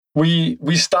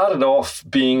We started off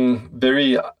being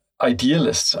very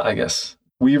idealists, I guess.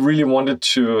 We really wanted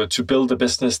to build a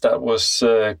business that was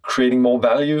creating more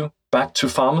value back to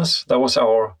farmers. That was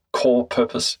our core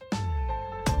purpose.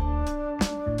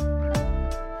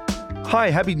 Hi,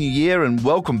 Happy New Year and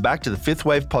welcome back to the Fifth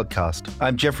Wave podcast.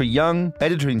 I'm Jeffrey Young,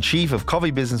 Editor-in-Chief of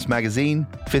coffee business magazine,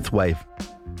 Fifth Wave.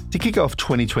 To kick off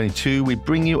 2022, we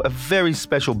bring you a very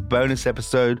special bonus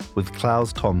episode with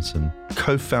Claus Thomsen,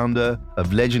 co-founder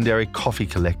of legendary Coffee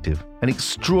Collective, an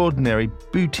extraordinary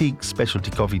boutique specialty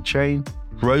coffee chain,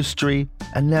 roastery,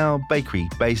 and now bakery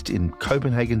based in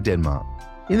Copenhagen, Denmark.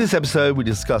 In this episode, we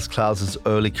discuss Claus's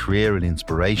early career and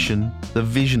inspiration, the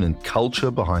vision and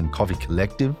culture behind Coffee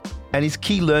Collective, and his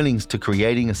key learnings to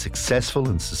creating a successful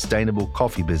and sustainable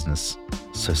coffee business.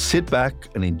 So sit back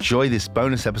and enjoy this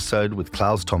bonus episode with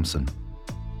Claus Thomsen.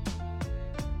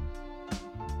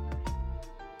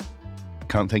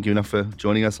 Can't thank you enough for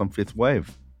joining us on Fifth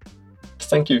Wave.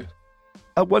 Thank you.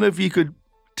 I wonder if you could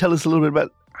tell us a little bit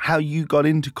about how you got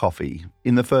into coffee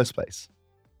in the first place.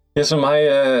 Yeah, so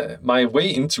my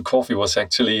way into coffee was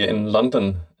actually in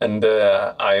London, and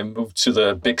I moved to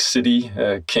the big city.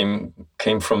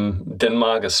 Came from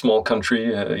Denmark, a small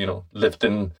country. Lived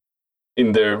in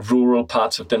the rural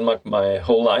parts of Denmark my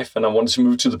whole life, and I wanted to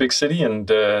move to the big city. And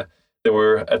there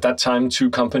were at that time two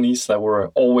companies that were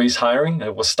always hiring.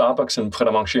 It was Starbucks and Pret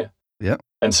A Manger. Yeah.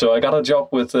 And so I got a job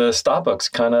with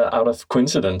Starbucks kind of out of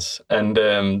coincidence. And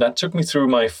that took me through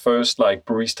my first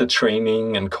barista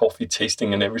training and coffee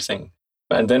tasting and everything.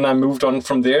 And then I moved on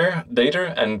from there later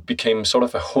and became sort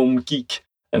of a home geek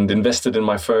and invested in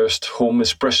my first home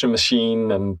espresso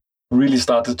machine and really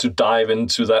started to dive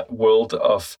into that world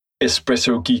of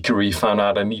espresso geekery. Found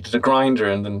out I needed a grinder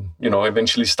and then,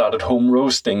 eventually started home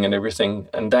roasting and everything.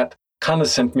 And that kind of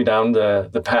sent me down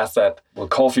the path that,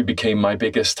 coffee became my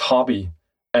biggest hobby.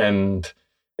 And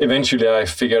eventually I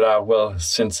figured out,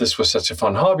 since this was such a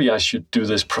fun hobby, I should do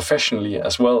this professionally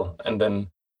as well. And then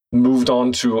moved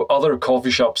on to other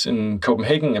coffee shops in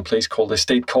Copenhagen, a place called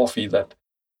Estate Coffee that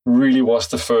really was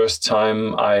the first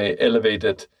time I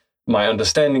elevated my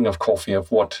understanding of coffee,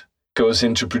 of what goes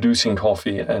into producing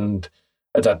coffee. And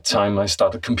at that time, I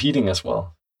started competing as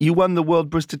well. You won the World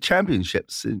Barista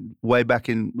Championships way back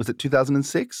in, was it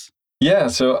 2006? Yeah,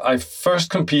 so I first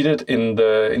competed in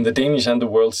the Danish and the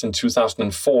Worlds in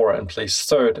 2004 and placed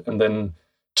third, and then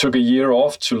took a year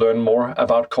off to learn more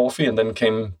about coffee, and then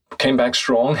came back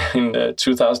strong in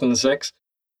 2006,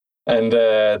 and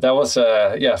that was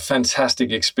a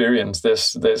fantastic experience.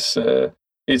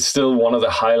 It's still one of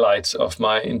the highlights of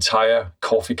my entire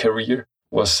coffee career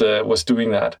was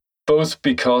doing that, both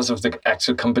because of the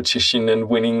actual competition and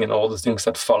winning and all the things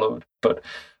that followed, but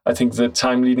I think the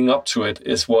time leading up to it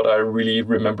is what I really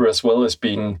remember as well as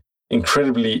being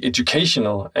incredibly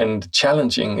educational and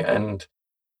challenging, and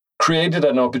created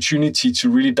an opportunity to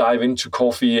really dive into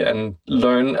coffee and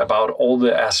learn about all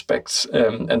the aspects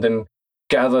and then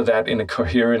gather that in a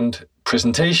coherent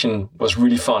presentation was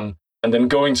really fun. And then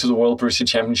going to the World Barista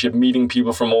Championship, meeting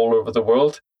people from all over the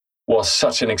world was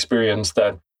such an experience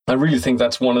that I really think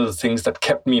that's one of the things that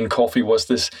kept me in coffee, was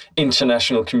this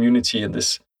international community and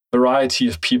this variety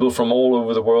of people from all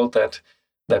over the world that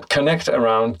connect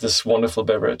around this wonderful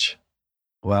beverage.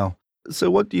 Wow. So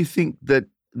what do you think that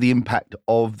the impact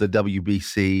of the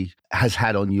WBC has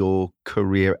had on your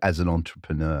career as an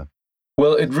entrepreneur?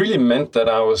 Well, it really meant that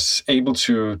I was able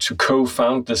to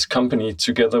co-found this company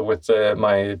together with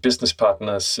my business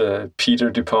partners, Peter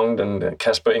Dupont and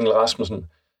Kasper Engel Rasmussen.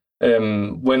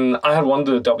 When I had won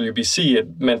the WBC,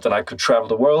 it meant that I could travel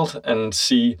the world and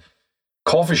see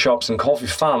coffee shops and coffee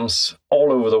farms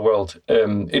all over the world.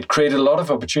 It created a lot of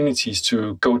opportunities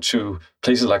to go to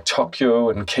places like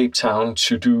Tokyo and Cape Town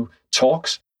to do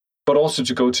talks, but also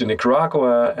to go to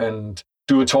Nicaragua and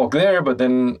do a talk there, but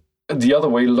then the other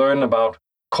way, learn about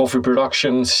coffee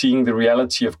production, seeing the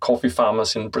reality of coffee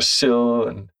farmers in Brazil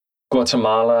and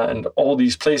Guatemala and all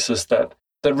these places that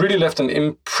really left an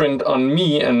imprint on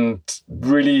me and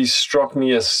really struck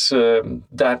me as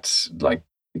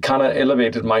it kind of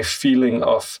elevated my feeling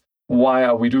of why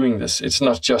are we doing this? It's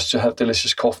not just to have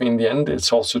delicious coffee in the end,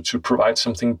 it's also to provide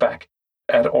something back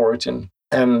at origin.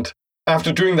 And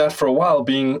after doing that for a while,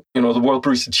 being, the World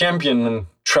Barista Champion and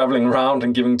traveling around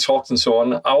and giving talks and so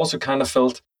on, I also kind of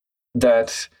felt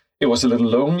that it was a little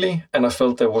lonely and I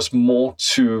felt there was more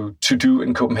to do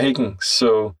in Copenhagen.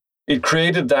 So it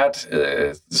created that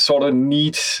sort of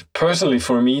need personally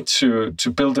for me to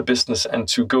build a business and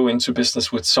to go into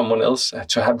business with someone else,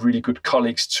 to have really good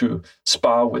colleagues to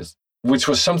spar with, which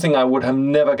was something I would have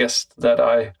never guessed that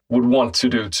I would want to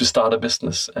do, to start a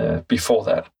business before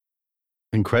that.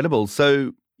 Incredible.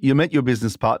 So You met your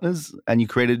business partners and you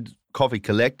created Coffee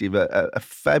Collective, a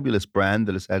fabulous brand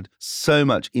that has had so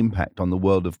much impact on the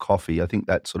world of coffee. I think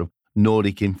that sort of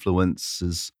Nordic influence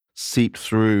has seeped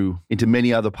through into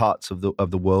many other parts of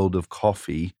the world of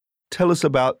coffee. Tell us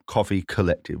about Coffee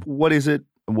Collective. What is it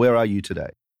and where are you today?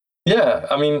 Yeah,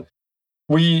 I mean,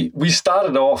 we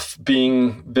started off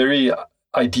being very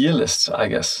idealists, I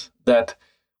guess, that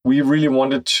we really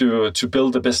wanted to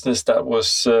build a business that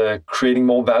was creating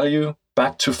more value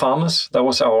back to farmers. That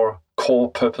was our core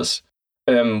purpose.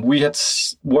 We had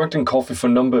worked in coffee for a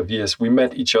number of years. We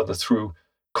met each other through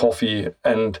coffee,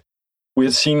 and we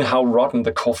had seen how rotten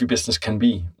the coffee business can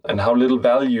be and how little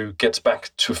value gets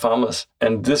back to farmers.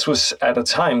 And this was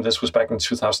back in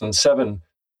 2007.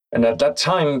 And at that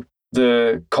time,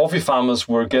 the coffee farmers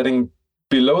were getting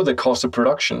below the cost of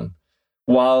production,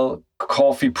 while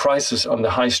coffee prices on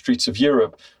the high streets of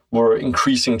Europe were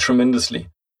increasing tremendously.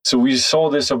 So we saw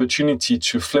this opportunity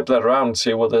to flip that around and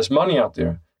say, well, there's money out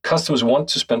there. Customers want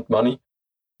to spend money.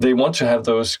 They want to have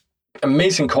those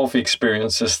amazing coffee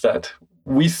experiences that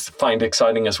we find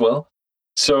exciting as well.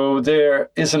 So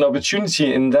there is an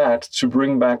opportunity in that to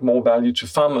bring back more value to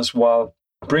farmers, while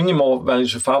bringing more value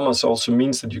to farmers also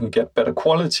means that you can get better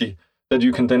quality that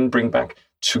you can then bring back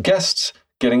to guests,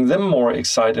 getting them more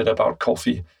excited about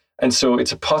coffee. And so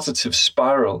it's a positive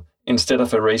spiral instead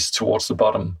of a race towards the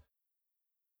bottom.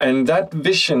 And that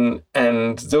vision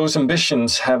and those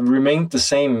ambitions have remained the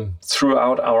same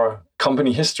throughout our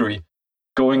company history,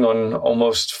 going on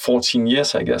almost 14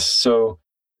 years, I guess. So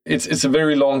it's a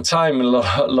very long time in a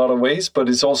lot of ways, but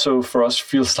it's also for us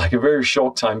feels like a very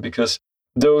short time because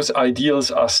those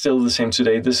ideals are still the same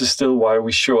today. This is still why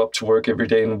we show up to work every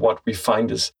day, and what we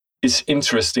find is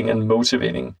interesting and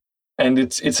motivating. And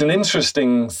it's an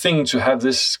interesting thing to have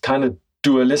this kind of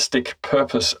dualistic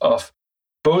purpose of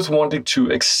both wanting to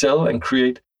excel and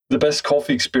create the best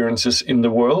coffee experiences in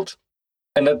the world,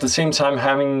 and at the same time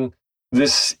having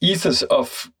this ethos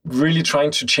of really trying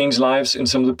to change lives in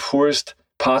some of the poorest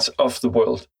parts of the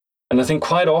world. And I think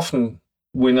quite often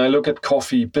when I look at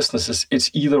coffee businesses,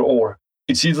 it's either or.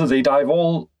 It's either they dive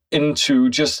all into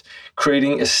just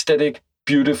creating aesthetic,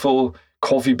 beautiful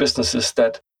coffee businesses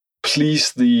that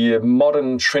please the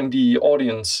modern, trendy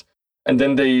audience, and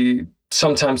then they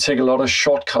sometimes take a lot of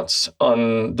shortcuts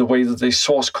on the way that they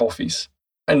source coffees.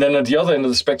 And then at the other end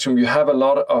of the spectrum, you have a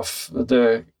lot of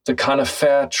the kind of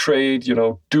fair trade,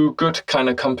 do good kind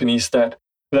of companies that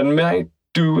might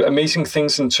do amazing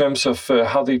things in terms of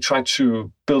how they try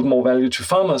to build more value to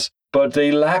farmers, but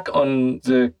they lack on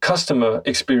the customer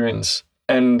experience.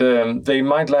 And they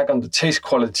might lack on the taste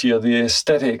quality or the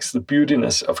aesthetics, the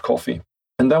beautiness of coffee.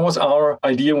 And that was our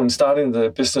idea when starting the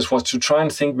business, was to try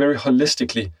and think very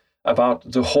holistically about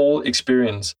the whole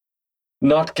experience,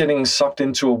 not getting sucked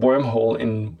into a wormhole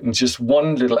in just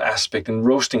one little aspect, in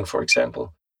roasting, for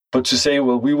example, but to say,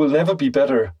 well, we will never be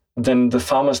better than the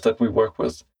farmers that we work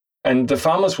with. And the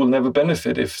farmers will never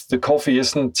benefit if the coffee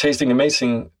isn't tasting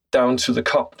amazing down to the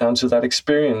cup, down to that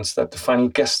experience that the final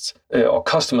guests or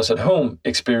customers at home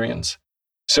experience.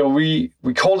 So we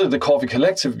called it the Coffee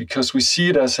Collective because we see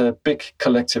it as a big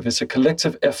collective. It's a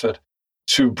collective effort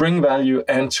to bring value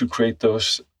and to create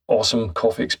those awesome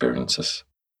coffee experiences.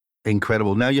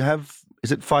 Incredible. Now you have,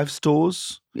 is it 5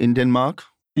 stores in Denmark?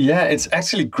 Yeah, it's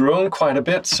actually grown quite a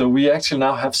bit. So we actually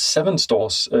now have 7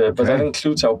 stores, but that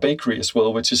includes our bakery as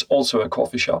well, which is also a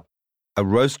coffee shop. A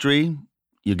roastery,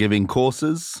 you're giving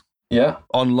courses? Yeah.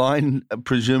 Online,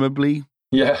 presumably?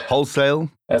 Yeah. Wholesale?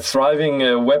 A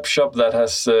thriving web shop that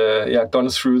has gone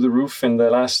through the roof in the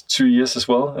last 2 years as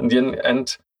well.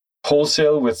 And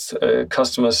wholesale with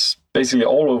customers basically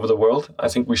all over the world. I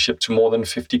think we ship to more than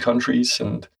 50 countries.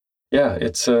 And yeah,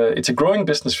 it's a growing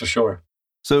business for sure.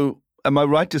 So am I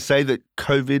right to say that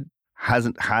COVID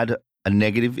hasn't had a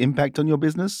negative impact on your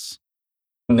business?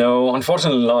 No,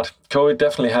 unfortunately not. COVID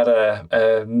definitely had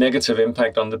a negative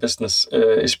impact on the business,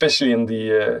 especially in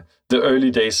the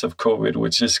early days of COVID,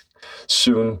 which is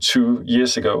soon 2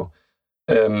 years ago.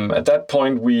 At that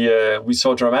point, we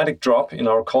saw a dramatic drop in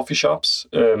our coffee shops.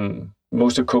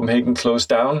 Most of Copenhagen closed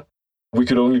down. We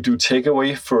could only do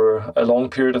takeaway for a long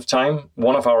period of time.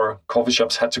 One of our coffee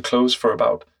shops had to close for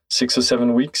about 6 or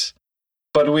 7 weeks.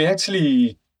 But we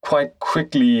actually quite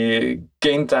quickly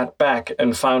gained that back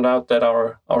and found out that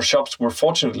our shops were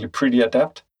fortunately pretty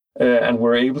adept and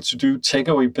were able to do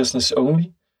takeaway business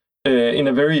only in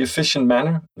a very efficient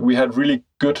manner. We had really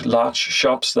good large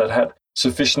shops that had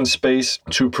sufficient space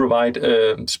to provide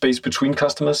space between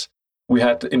customers. We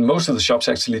had in most of the shops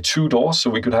actually 2 doors, so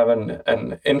we could have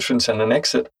an entrance and an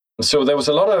exit. And so there was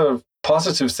a lot of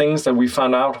positive things that we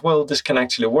found out, well, this can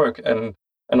actually work. And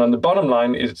And on the bottom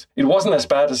line, it wasn't as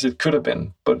bad as it could have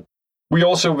been. But we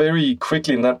also very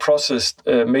quickly in that process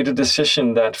made a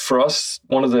decision that for us,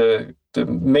 one of the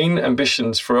main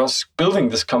ambitions for us building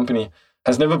this company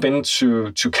has never been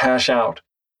to cash out.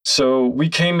 So we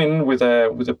came in with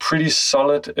a pretty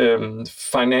solid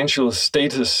financial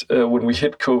status when we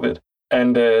hit COVID.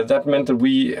 And that meant that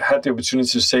we had the opportunity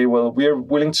to say, well, we are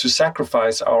willing to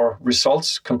sacrifice our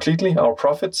results completely, our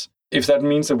profits, if that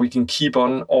means that we can keep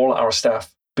on all our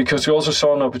staff. Because we also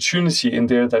saw an opportunity in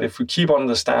there that if we keep on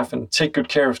the staff and take good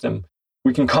care of them,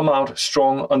 we can come out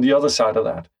strong on the other side of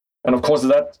that. And of course, at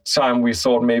that time, we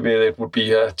thought maybe it would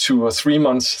be a 2 or 3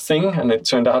 months thing. And it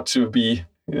turned out to be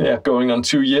going on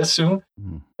 2 years soon.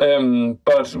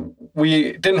 But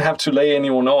we didn't have to lay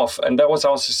anyone off. And that was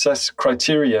our success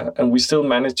criteria. And we still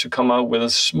managed to come out with a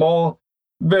small,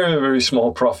 very, very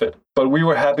small profit. But we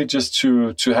were happy just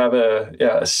to have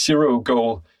a zero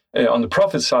goal on the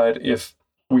profit side if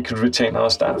we could retain our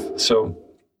staff. So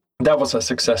that was a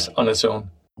success on its own.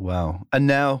 Wow. And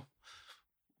now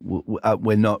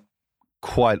we're not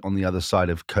quite on the other side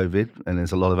of COVID, and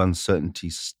there's a lot of uncertainty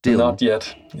still. Not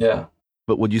yet, yeah.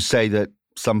 But would you say that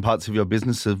some parts of your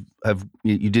business have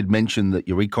you did mention that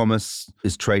your e-commerce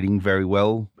is trading very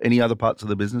well. Any other parts of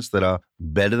the business that are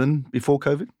better than before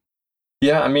COVID?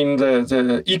 Yeah, I mean,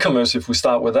 the e-commerce, if we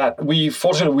start with that,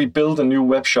 fortunately, we built a new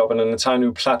web shop and an entire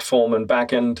new platform and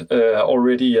backend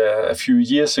already a few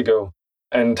years ago,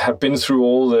 and have been through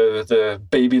all the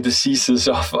baby diseases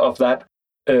of that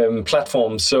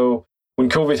platform. So when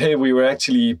COVID hit, we were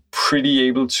actually pretty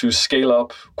able to scale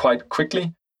up quite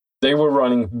quickly. They were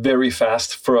running very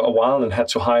fast for a while and had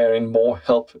to hire in more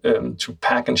help to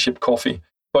pack and ship coffee.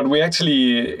 But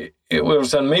it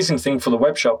was an amazing thing for the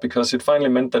web shop because it finally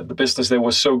meant that the business there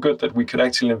was so good that we could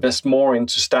actually invest more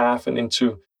into staff and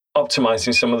into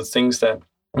optimizing some of the things that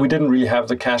we didn't really have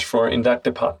the cash for in that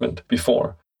department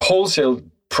before. Wholesale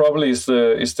probably is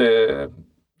the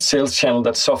sales channel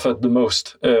that suffered the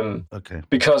most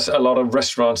because a lot of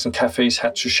restaurants and cafes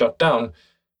had to shut down.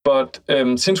 But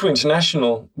since we're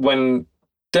international, when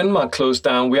Denmark closed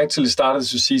down, we actually started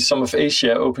to see some of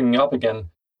Asia opening up again.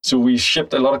 So we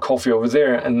shipped a lot of coffee over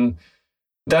there. And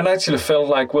that actually felt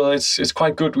like, well, it's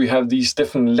quite good we have these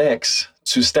different legs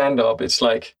to stand up. It's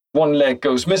like one leg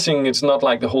goes missing. It's not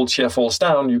like the whole chair falls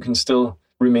down. You can still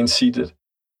remain seated.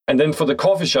 And then for the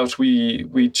coffee shops,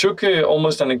 we took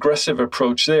almost an aggressive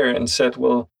approach there and said,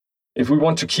 well, if we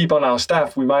want to keep on our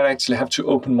staff, we might actually have to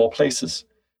open more places.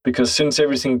 Because since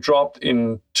everything dropped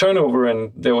in turnover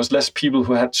and there was less people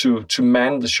who had to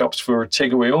man the shops for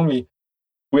takeaway only,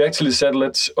 we actually said,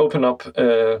 let's open up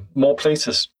more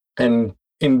places. And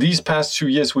in these past 2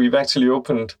 years, we've actually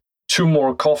opened 2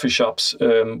 more coffee shops.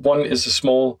 One is a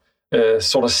small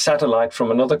sort of satellite from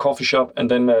another coffee shop,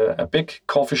 and then a big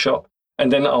coffee shop,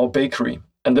 and then our bakery.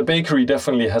 And the bakery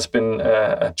definitely has been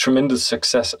a tremendous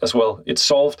success as well. It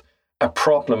solved a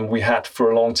problem we had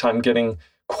for a long time, getting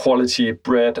quality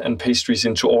bread and pastries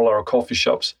into all our coffee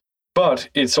shops. But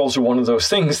it's also one of those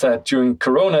things that during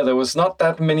Corona, there was not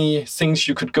that many things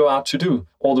you could go out to do.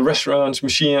 All the restaurants,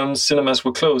 museums, cinemas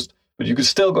were closed, but you could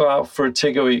still go out for a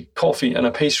takeaway coffee and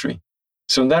a pastry.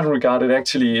 So in that regard, it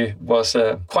actually was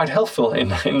quite helpful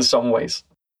in some ways.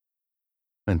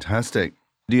 Fantastic.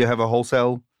 Do you have a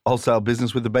wholesale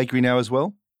business with the bakery now as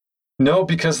well? No,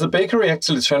 because the bakery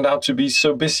actually turned out to be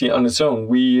so busy on its own.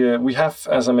 We have,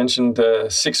 as I mentioned,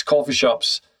 6 coffee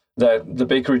shops that the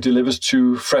bakery delivers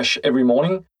to fresh every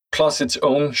morning, plus its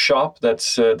own shop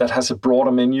that has a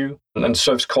broader menu and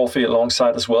serves coffee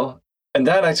alongside as well. And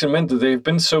that actually meant that they've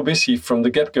been so busy from the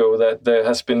get-go that there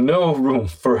has been no room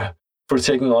for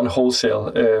taking on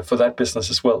wholesale for that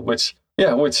business as well, which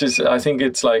is, I think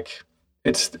it's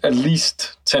at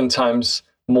least 10 times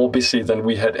more busy than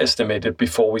we had estimated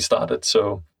before we started.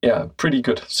 So yeah, pretty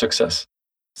good success.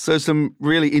 So some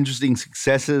really interesting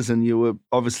successes, and you were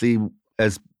obviously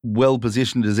as well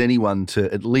positioned as anyone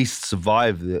to at least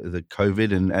survive the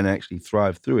COVID and actually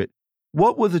thrive through it.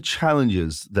 What were the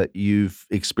challenges that you've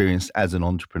experienced as an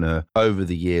entrepreneur over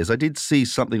the years? I did see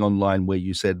something online where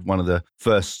you said one of the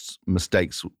first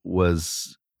mistakes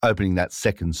was opening that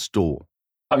second store.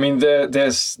 I mean,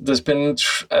 there's been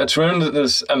a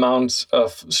tremendous amount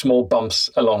of small bumps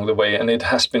along the way, and it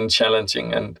has been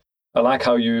challenging. And I like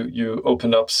how you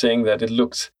opened up saying that it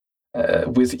looked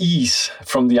with ease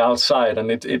from the outside,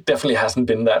 and it definitely hasn't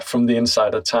been that from the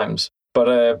inside at times. But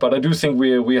I do think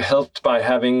we're helped by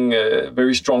having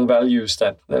very strong values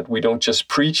that we don't just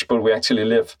preach, but we actually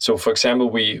live. So, for example,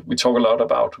 we talk a lot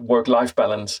about work-life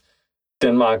balance.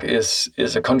 Denmark is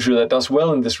a country that does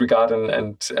well in this regard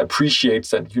and appreciates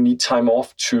that you need time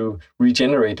off to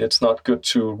regenerate. It's not good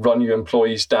to run your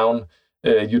employees down.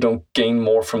 You don't gain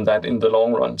more from that in the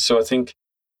long run. So I think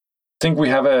we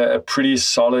have a pretty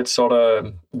solid sort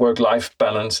of work-life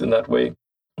balance in that way.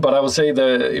 But I would say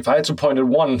that if I had to point at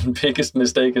one biggest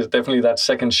mistake, is definitely that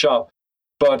second shop.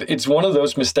 But it's one of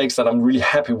those mistakes that I'm really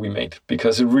happy we made,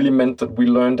 because it really meant that we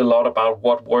learned a lot about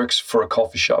what works for a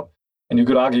coffee shop. And you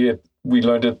could argue we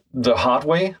learned it the hard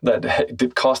way, that it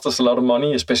did cost us a lot of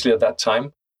money, especially at that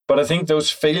time. But I think those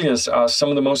failures are some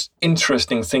of the most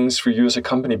interesting things for you as a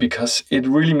company, because it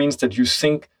really means that you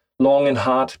think long and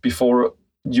hard before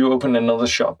you open another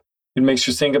shop. It makes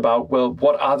you think about, well,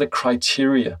 what are the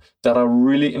criteria that are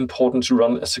really important to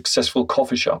run a successful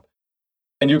coffee shop?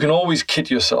 And you can always kid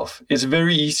yourself. It's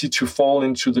very easy to fall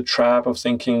into the trap of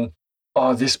thinking,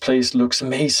 oh, this place looks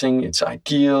amazing, it's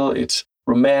ideal, it's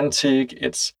romantic,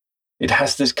 it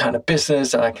has this kind of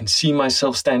business, and I can see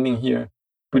myself standing here.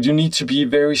 But you need to be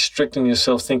very strict on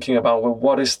yourself, thinking about, well,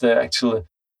 what is the actual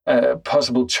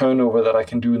possible turnover that I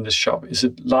can do in this shop? Is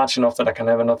it large enough that I can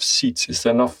have enough seats? Is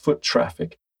there enough foot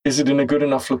traffic? Is it in a good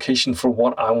enough location for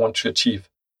what I want to achieve?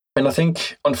 And I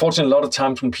think, unfortunately, a lot of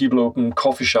times when people open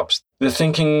coffee shops, they're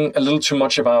thinking a little too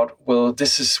much about, well,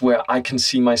 this is where I can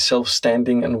see myself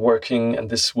standing and working, and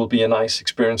this will be a nice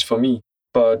experience for me.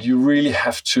 But you really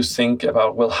have to think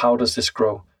about, well, how does this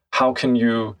grow? How can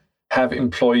you have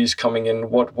employees coming in?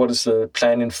 What is the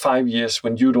plan in 5 years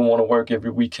when you don't want to work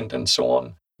every weekend and so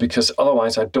on? Because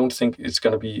otherwise, I don't think it's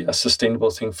going to be a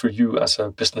sustainable thing for you as a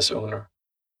business owner.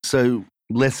 So,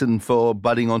 lesson for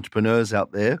budding entrepreneurs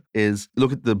out there is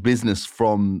look at the business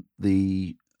from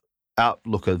the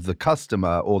outlook of the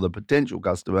customer or the potential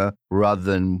customer rather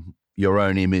than your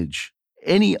own image.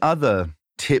 Any other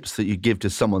tips that you give to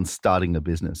someone starting a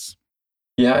business?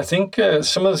 Yeah, I think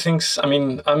some of the things, I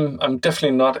mean, I'm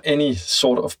definitely not any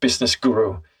sort of business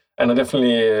guru. And I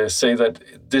definitely say that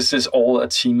this is all a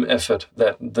team effort,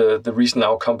 that the reason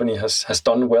our company has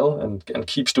done well and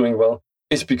keeps doing well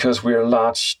is because we're a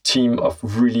large team of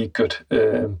really good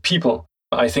people.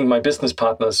 I think my business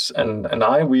partners and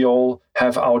I, we all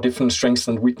have our different strengths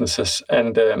and weaknesses.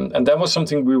 And that was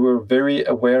something we were very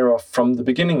aware of from the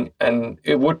beginning. And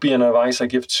it would be an advice I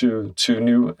give to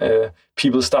new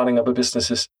people starting up a business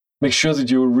is make sure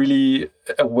that you're really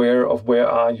aware of where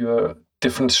are your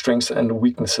different strengths and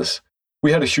weaknesses.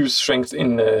 We had a huge strength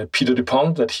in Peter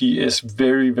Dupont, that he is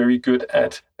very, very good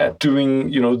at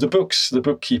doing, the books, the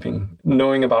bookkeeping,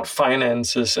 knowing about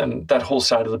finances and that whole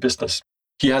side of the business.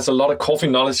 He has a lot of coffee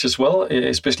knowledge as well,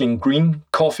 especially in green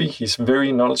coffee. He's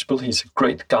very knowledgeable. He's a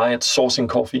great guy at sourcing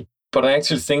coffee. But I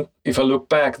actually think, if I look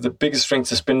back, the biggest strength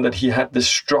has been that he had this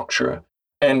structure.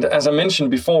 And as I mentioned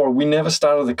before, we never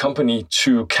started the company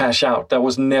to cash out. That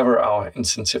was never our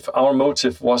incentive. Our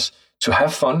motive was to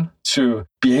have fun, to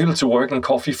be able to work in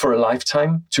coffee for a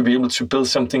lifetime, to be able to build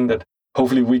something that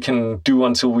hopefully we can do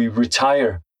until we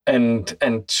retire, and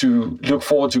to look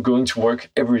forward to going to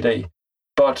work every day.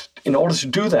 But in order to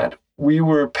do that, we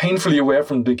were painfully aware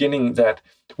from the beginning that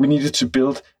we needed to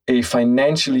build a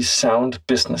financially sound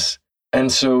business.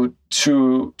 And so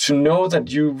to know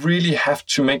that you really have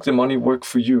to make the money work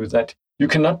for you, that you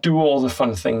cannot do all the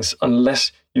fun things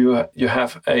unless you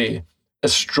have a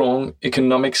strong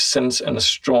economic sense and a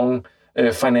strong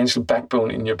financial backbone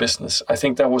in your business. I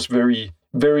think that was very,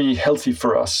 very healthy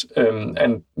for us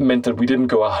and meant that we didn't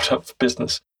go out of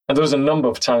business. And there was a number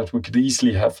of times we could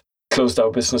easily have closed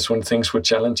our business when things were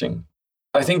challenging.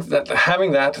 I think that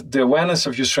having that, the awareness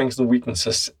of your strengths and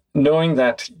weaknesses, knowing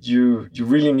that you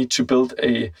really need to build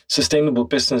a sustainable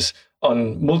business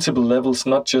on multiple levels,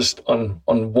 not just on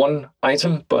one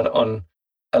item, but on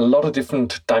a lot of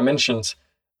different dimensions,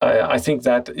 I think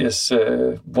that is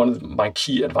one of my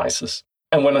key advices.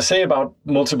 And when I say about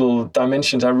multiple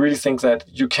dimensions, I really think that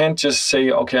you can't just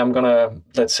say, okay, I'm going to,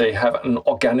 let's say, have an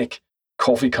organic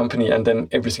coffee company and then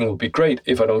everything will be great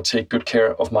if I don't take good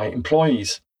care of my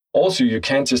employees. Also, you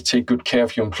can't just take good care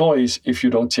of your employees if you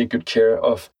don't take good care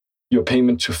of your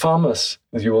payment to farmers.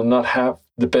 You will not have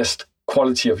the best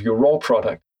quality of your raw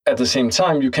product. At the same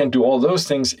time, you can't do all those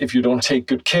things if you don't take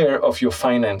good care of your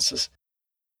finances.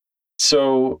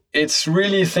 So it's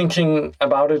really thinking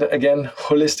about it again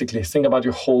holistically. Think about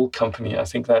your whole company. I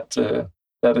think that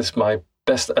is my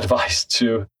best advice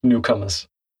to newcomers.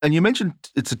 And you mentioned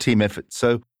it's a team effort.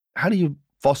 So how do you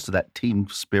foster that team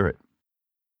spirit?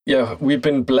 Yeah, we've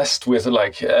been blessed with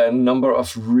a number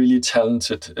of really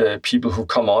talented people who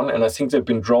come on. And I think they've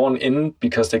been drawn in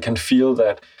because they can feel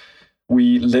that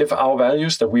we live our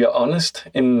values, that we are honest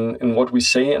in what we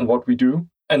say and what we do.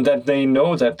 And that they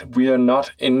know that we are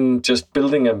not in just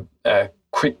building a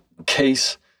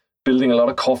case building a lot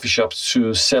of coffee shops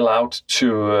to sell out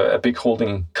to a big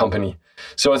holding company.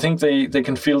 So I think they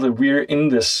can feel that we're in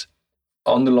this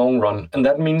on the long run. And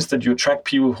that means that you attract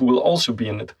people who will also be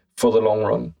in it for the long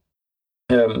run.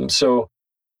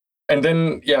 And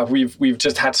then, we've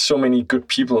just had so many good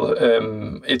people.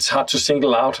 It's hard to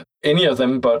single out any of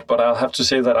them, but I'll have to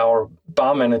say that our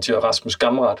bar manager, Rasmus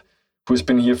Gamrat, who's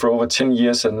been here for over 10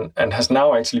 years and has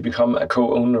now actually become a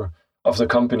co-owner of the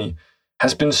company,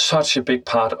 has been such a big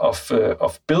part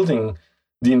of building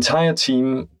the entire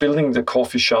team, building the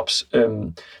coffee shops,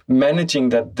 managing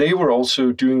that they were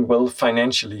also doing well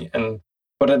financially,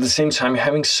 but at the same time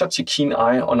having such a keen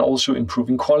eye on also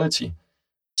improving quality,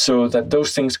 so that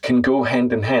those things can go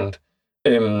hand in hand.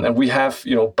 And we have,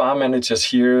 bar managers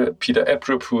here, Peter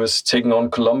Ebrup, who has taken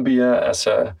on Colombia as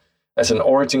an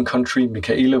origin country,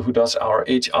 Michaela, who does our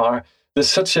HR. There's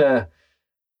such a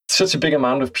big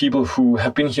amount of people who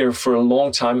have been here for a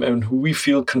long time and who we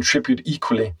feel contribute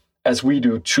equally as we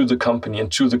do to the company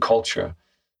and to the culture.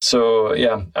 So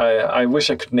I wish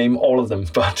I could name all of them,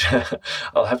 but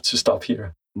I'll have to stop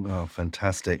here. Oh,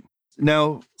 fantastic.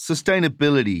 Now,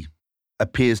 sustainability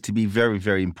appears to be very,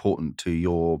 very important to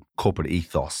your corporate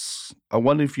ethos. I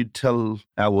wonder if you'd tell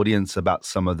our audience about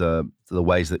some of the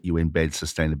ways that you embed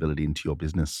sustainability into your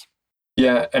business.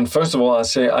 Yeah, and first of all, I'll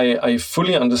say I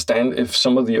fully understand if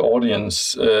some of the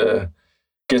audience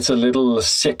gets a little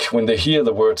sick when they hear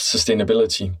the word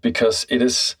sustainability, because it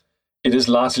is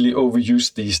largely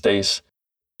overused these days.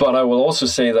 But I will also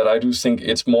say that I do think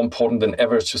it's more important than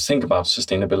ever to think about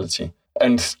sustainability.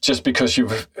 And just because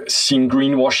you've seen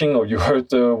greenwashing or you heard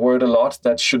the word a lot,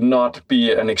 that should not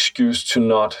be an excuse to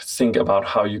not think about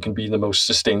how you can be the most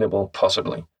sustainable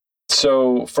possibly.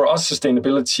 So for us,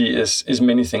 sustainability is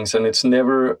many things, and it's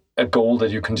never a goal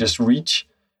that you can just reach.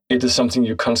 It is something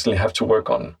you constantly have to work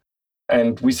on.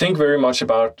 And we think very much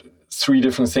about three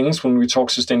different things when we talk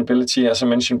sustainability. As I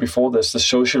mentioned before, there's the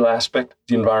social aspect,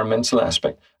 the environmental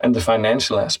aspect, and the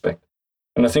financial aspect.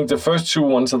 And I think the first two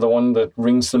ones are the one that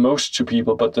rings the most to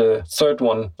people, but the third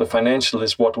one, the financial,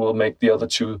 is what will make the other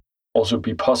two also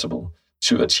be possible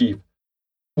to achieve.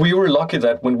 We were lucky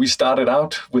that when we started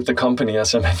out with the company,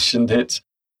 as I mentioned,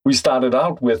 we started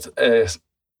out with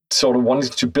sort of wanting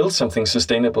to build something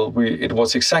sustainable. It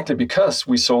was exactly because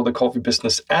we saw the coffee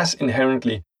business as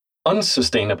inherently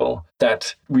unsustainable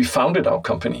that we founded our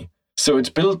company. So it's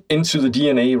built into the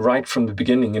DNA right from the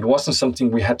beginning. It wasn't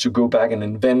something we had to go back and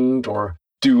invent or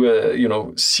do a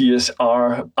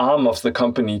CSR arm of the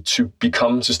company to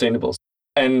become sustainable.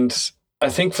 And I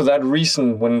think for that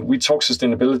reason, when we talk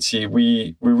sustainability,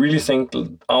 we really think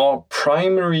our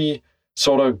primary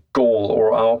sort of goal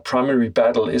or our primary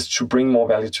battle is to bring more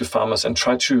value to farmers and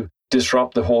try to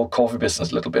disrupt the whole coffee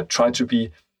business a little bit, try to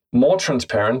be more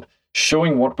transparent,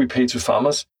 showing what we pay to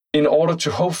farmers in order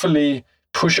to hopefully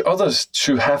push others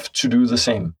to have to do the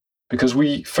same. Because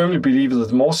we firmly believe that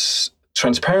the more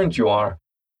transparent you are,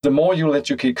 the more you'll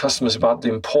educate customers about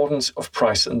the importance of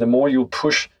price, and the more you'll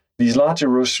push these larger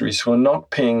roasteries who are not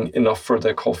paying enough for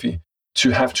their coffee to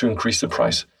have to increase the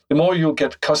price. The more you'll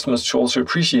get customers to also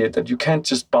appreciate that you can't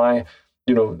just buy,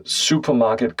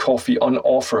 supermarket coffee on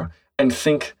offer and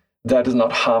think that is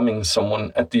not harming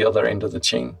someone at the other end of the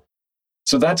chain.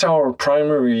 So that's our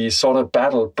primary sort of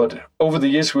battle. But over the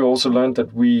years, we also learned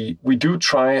that we do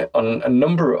try on a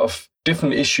number of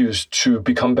different issues to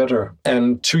become better.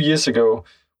 And 2 years ago,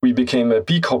 we became a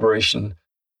B Corporation.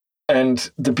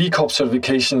 And the B Corp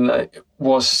certification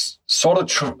was sort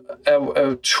of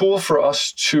a tool for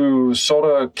us to sort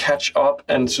of catch up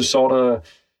and to sort of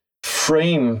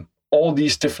frame all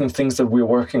these different things that we're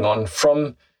working on,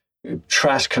 from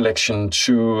trash collection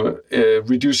to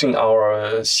reducing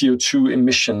our CO2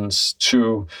 emissions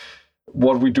to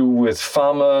what we do with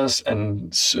farmers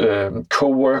and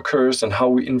co-workers and how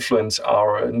we influence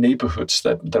our neighborhoods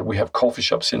that we have coffee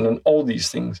shops in, and all these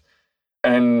things.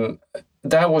 And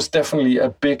that was definitely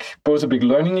both a big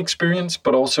learning experience,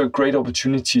 but also a great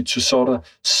opportunity to sort of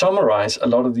summarize a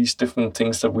lot of these different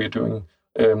things that we're doing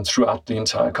throughout the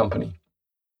entire company.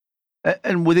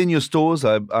 And within your stores,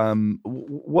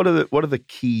 what are the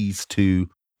keys to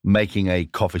making a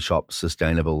coffee shop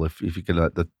sustainable? If you could,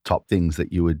 the top things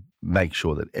that you would make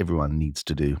sure that everyone needs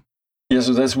to do. Yeah,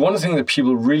 so there's one thing that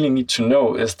people really need to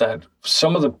know is that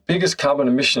some of the biggest carbon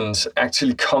emissions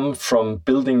actually come from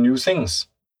building new things.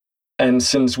 And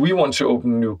since we want to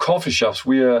open new coffee shops,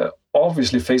 we are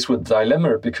obviously faced with a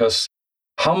dilemma, because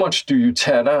how much do you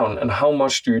tear down and how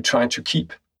much do you try to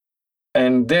keep?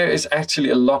 And there is actually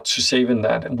a lot to save in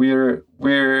that. And we're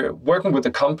working with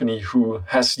a company who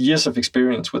has years of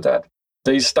experience with that.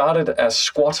 They started as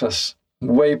squatters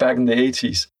way back in the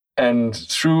 80s. And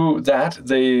through that,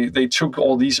 they took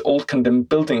all these old condemned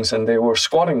buildings and they were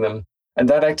squatting them. And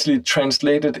that actually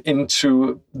translated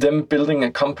into them building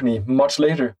a company much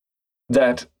later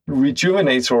that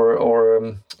rejuvenates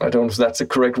or I don't know if that's the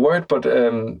correct word, but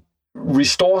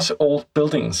restores old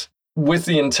buildings with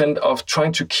the intent of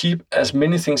trying to keep as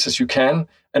many things as you can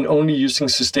and only using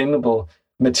sustainable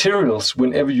materials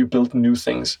whenever you build new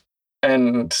things.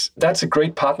 And that's a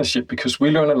great partnership because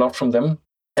we learn a lot from them.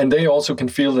 And they also can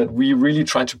feel that we really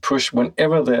try to push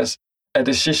whenever there's a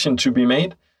decision to be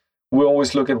made. We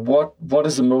always look at what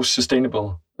is the most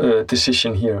sustainable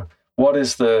decision here. What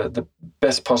is the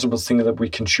best possible thing that we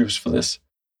can choose for this?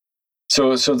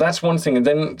 So that's one thing. And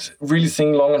then really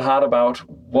think long and hard about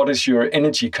what is your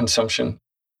energy consumption.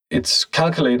 It's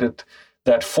calculated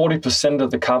that 40%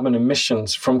 of the carbon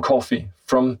emissions from coffee,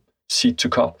 from seed to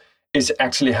cup, is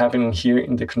actually happening here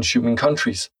in the consuming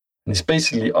countries. And it's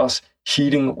basically us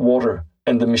heating water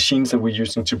and the machines that we're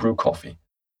using to brew coffee.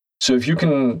 So if you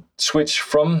can switch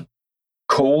from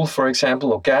coal, for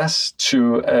example, or gas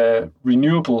to a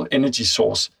renewable energy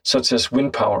source, such as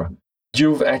wind power,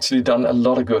 you've actually done a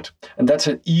lot of good. And that's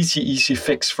an easy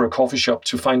fix for a coffee shop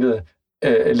to find an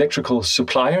electrical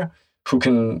supplier who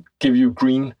can give you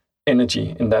green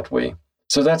energy in that way.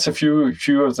 So that's a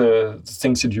few of the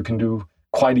things that you can do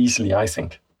quite easily, I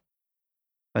think.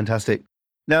 Fantastic.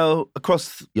 Now,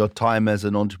 across your time as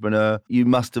an entrepreneur, you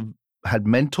must have had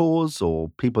mentors or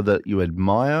people that you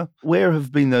admire. Where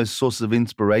have been those sources of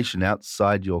inspiration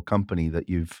outside your company that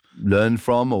you've learned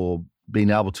from or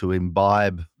been able to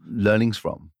imbibe learnings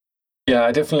from? Yeah,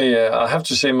 I definitely, I have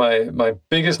to say my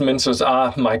biggest mentors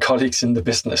are my colleagues in the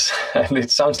business. And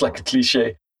it sounds like a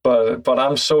cliche, but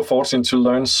I'm so fortunate to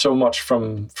learn so much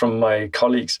from my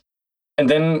colleagues. And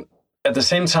then at the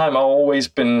same time, I've always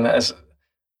been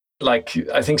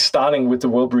I think starting with the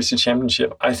World Barista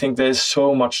Championship, I think there's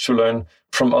so much to learn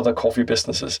from other coffee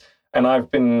businesses. And I've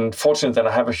been fortunate that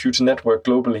I have a huge network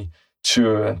globally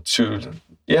to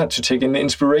take in the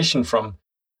inspiration from.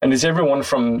 And it's everyone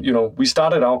from, we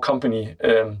started our company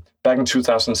back in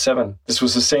 2007. This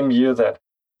was the same year that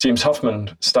James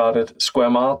Hoffmann started Square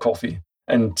Mile Coffee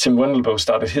and Tim Wendelboe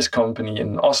started his company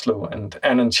in Oslo and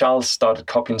Anne and Charles started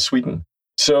Coffee in Sweden.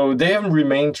 So they have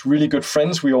remained really good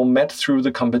friends. We all met through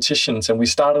the competitions and we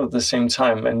started at the same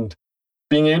time. And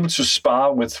being able to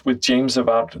spar with James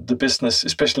about the business,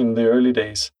 especially in the early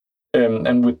days,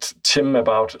 and with Tim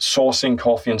about sourcing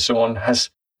coffee and so on,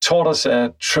 has taught us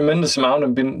a tremendous amount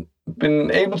and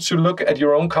been able to look at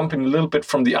your own company a little bit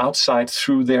from the outside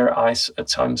through their eyes at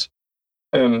times.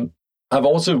 I've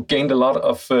also gained a lot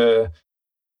of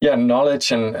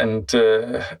knowledge and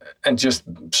just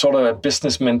sort of a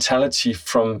business mentality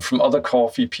from other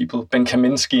coffee people. Ben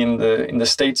Kaminsky in the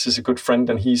States is a good friend,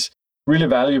 and he's really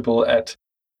valuable at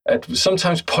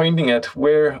sometimes pointing at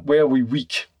where are we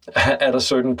weak at a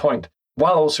certain point,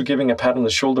 while also giving a pat on the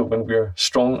shoulder when we're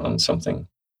strong on something.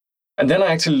 And then I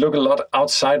actually look a lot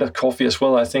outside of coffee as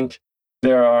well. I think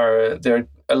there are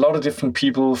a lot of different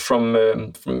people from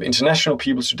international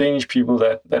people to Danish people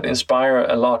that inspire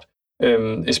a lot.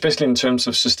 Especially in terms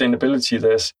of sustainability,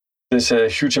 there's a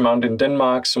huge amount in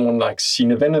Denmark. Someone like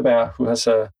Signe Wenneberg, who has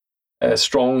a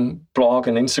strong blog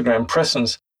and Instagram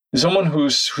presence, is someone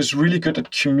who's really good at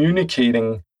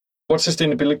communicating what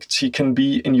sustainability can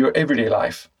be in your everyday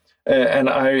life. And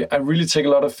I really take a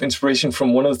lot of inspiration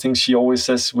from one of the things she always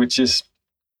says, which is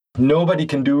nobody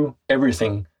can do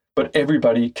everything, but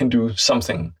everybody can do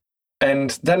something.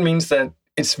 And that means that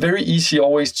it's very easy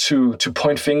always to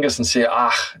point fingers and say,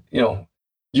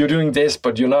 you're doing this,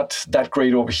 but you're not that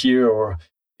great over here, or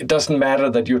it doesn't matter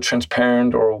that you're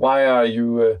transparent, or why are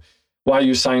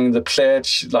you signing the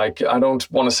pledge? Like, I don't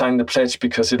want to sign the pledge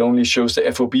because it only shows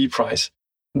the FOB price.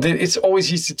 It's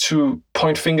always easy to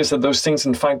point fingers at those things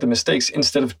and find the mistakes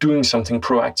instead of doing something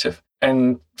proactive.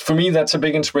 And for me, that's a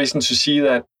big inspiration to see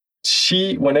that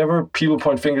she, whenever people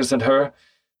point fingers at her,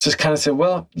 just kind of say,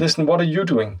 well, listen, what are you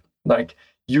doing? Like,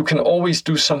 you can always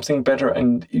do something better,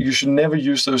 and you should never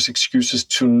use those excuses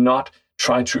to not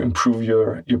try to improve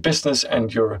your business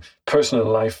and your personal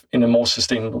life in a more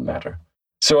sustainable manner.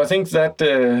 So I think that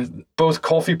both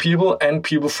coffee people and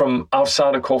people from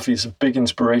outside of coffee is a big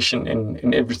inspiration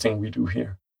in everything we do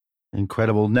here.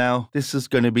 Incredible. Now, this is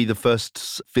going to be the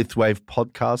first Fifth Wave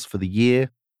podcast for the year.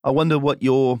 I wonder what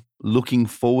you're looking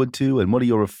forward to and what are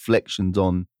your reflections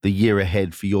on the year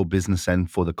ahead for your business and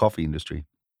for the coffee industry?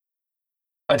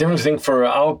 I definitely think for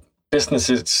our business,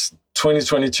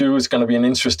 2022 is going to be an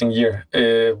interesting year.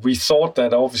 We thought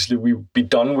that obviously we'd be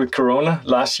done with Corona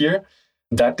last year.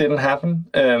 That didn't happen.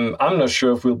 I'm not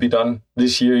sure if we'll be done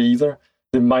this year either.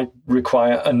 they might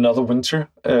require another winter,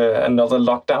 another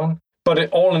lockdown.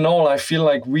 But all in all, I feel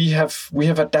like we have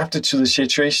adapted to the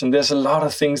situation. There's a lot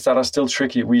of things that are still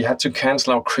tricky. We had to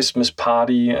cancel our Christmas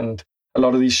party and a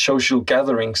lot of these social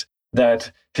gatherings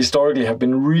that historically have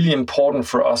been really important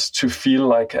for us to feel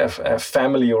like a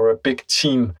family or a big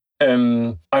team.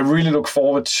 I really look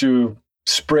forward to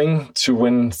spring, to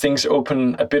when things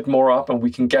open a bit more up and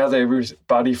we can gather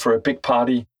everybody for a big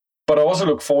party. But I also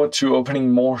look forward to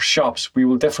opening more shops. We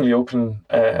will definitely open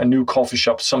a new coffee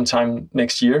shop sometime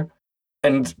next year.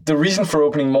 And the reason for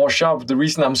opening more shops, the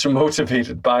reason I'm so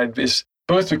motivated by it is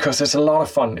both because it's a lot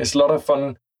of fun. It's a lot of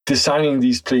fun designing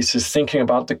these places, thinking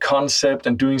about the concept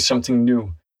and doing something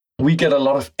new. We get a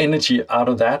lot of energy out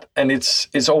of that. And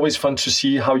it's always fun to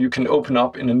see how you can open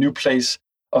up in a new place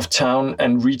of town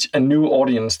and reach a new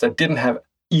audience that didn't have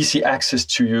easy access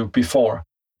to you before.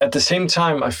 At the same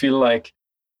time, I feel like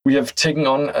we have taken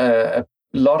on a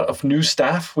lot of new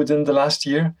staff within the last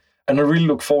year. And I really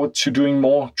look forward to doing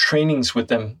more trainings with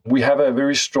them. We have a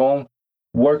very strong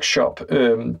workshop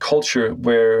culture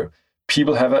where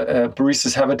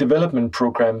baristas have a development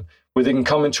program where they can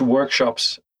come into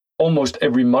workshops almost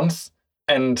every month.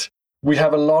 And we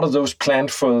have a lot of those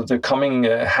planned for the coming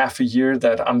half a year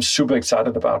that I'm super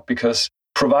excited about, because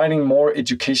providing more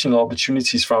educational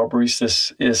opportunities for our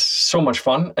baristas is so much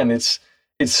fun. And it's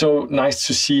so nice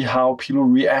to see how people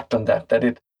react on that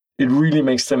it really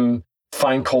makes them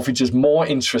find coffee just more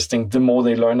interesting the more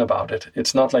they learn about it.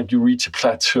 It's not like you reach a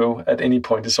plateau at any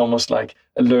point. It's almost like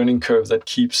a learning curve that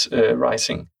keeps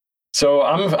rising. So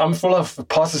I'm full of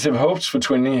positive hopes for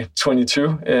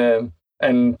 2022.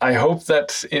 And I hope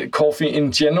that coffee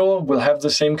in general will have the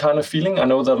same kind of feeling. I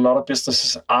know that a lot of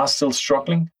businesses are still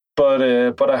struggling, but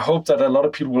I hope that a lot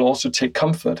of people will also take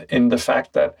comfort in the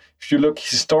fact that if you look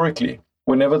historically,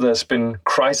 whenever there's been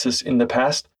crisis in the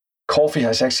past, coffee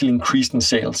has actually increased in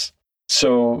sales.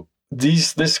 So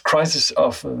this crisis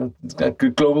of a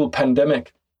global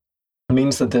pandemic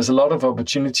means that there's a lot of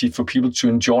opportunity for people to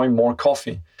enjoy more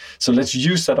coffee. So let's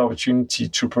use that opportunity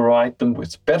to provide them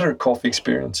with better coffee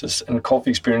experiences and coffee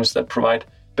experiences that provide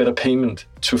better payment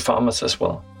to farmers as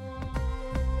well.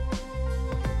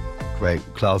 Great.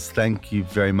 Klaus, thank you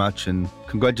very much. And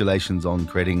congratulations on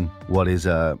creating what is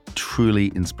a truly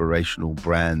inspirational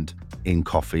brand in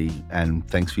coffee. And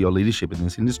thanks for your leadership in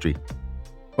this industry.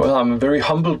 Well, I'm very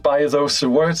humbled by those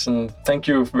words, and thank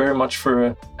you very much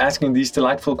for asking these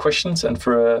delightful questions, and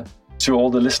for to all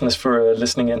the listeners for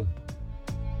listening in.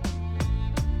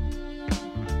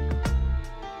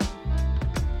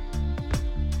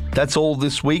 That's all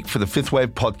this week for the Fifth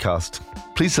Wave podcast.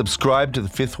 Please subscribe to the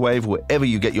Fifth Wave wherever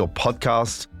you get your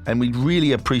podcasts, and we'd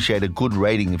really appreciate a good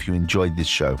rating if you enjoyed this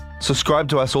show. Subscribe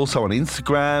to us also on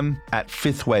Instagram at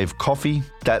Fifth Wave Coffee.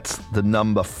 That's the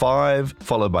number 5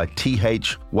 followed by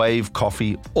TH Wave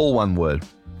Coffee, all one word.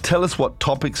 Tell us what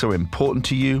topics are important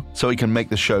to you so we can make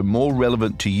the show more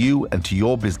relevant to you and to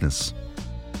your business.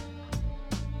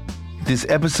 This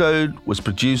episode was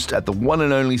produced at the one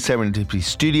and only Serendipity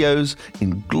Studios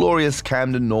in glorious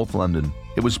Camden, North London.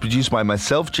 It was produced by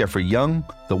myself, Jeffrey Young,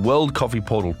 the World Coffee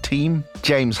Portal team,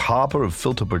 James Harper of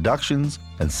Filter Productions,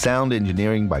 and sound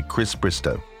engineering by Chris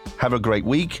Bristow. Have a great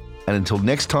week, and until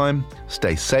next time,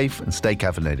 stay safe and stay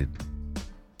caffeinated.